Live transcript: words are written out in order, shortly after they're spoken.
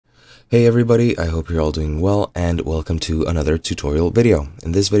Hey everybody, I hope you're all doing well and welcome to another tutorial video.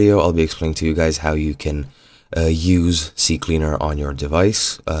 In this video, I'll be explaining to you guys how you can use CCleaner on your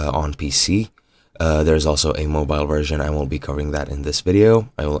device on PC. There's also a mobile version. I won't be covering that in this video.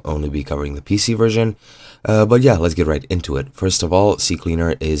 I will only be covering the PC version. But yeah, let's get right into it. First of all,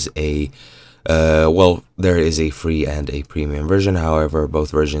 CCleaner is there is a free and a premium version. However,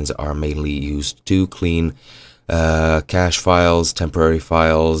 both versions are mainly used to clean cache files, temporary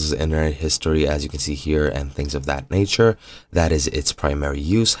files, internet history, as you can see here, and things of that nature. That is its primary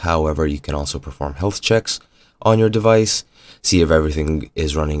use. However, you can also perform health checks on your device, see if everything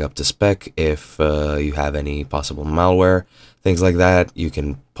is running up to spec, if you have any possible malware, things like that. You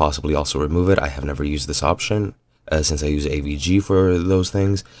can possibly also remove it. I have never used this option since I use AVG for those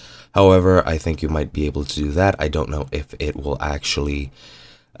things. However, I think you might be able to do that. I don't know if it will actually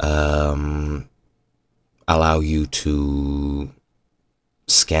allow you to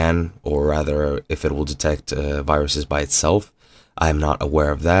scan, or rather if it will detect viruses by itself. I'm not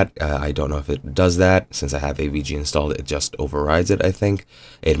aware of that. I don't know if it does that. Since I have AVG installed, it just overrides it. I think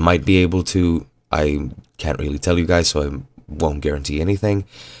it might be able to. I can't really tell you guys, so I won't guarantee anything.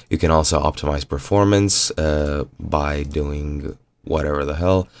 You can also optimize performance by doing whatever the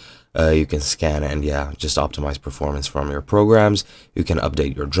hell. You can scan and just optimize performance from your programs. You can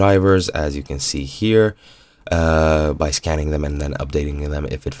update your drivers, as you can see here, by scanning them and then updating them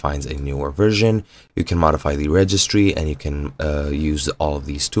if it finds a newer version. You can modify the registry, and you can use all of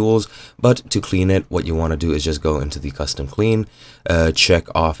these tools. But to clean it, what you want to do is just go into the custom clean, check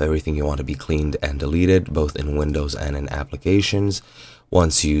off everything you want to be cleaned and deleted, both in Windows and in applications.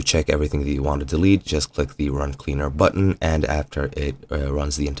 Once you check everything that you want to delete, just click the Run Cleaner button, and after it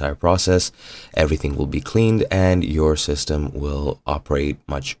runs the entire process, everything will be cleaned and your system will operate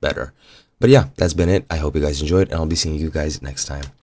much better. But yeah, that's been it. I hope you guys enjoyed, and I'll be seeing you guys next time.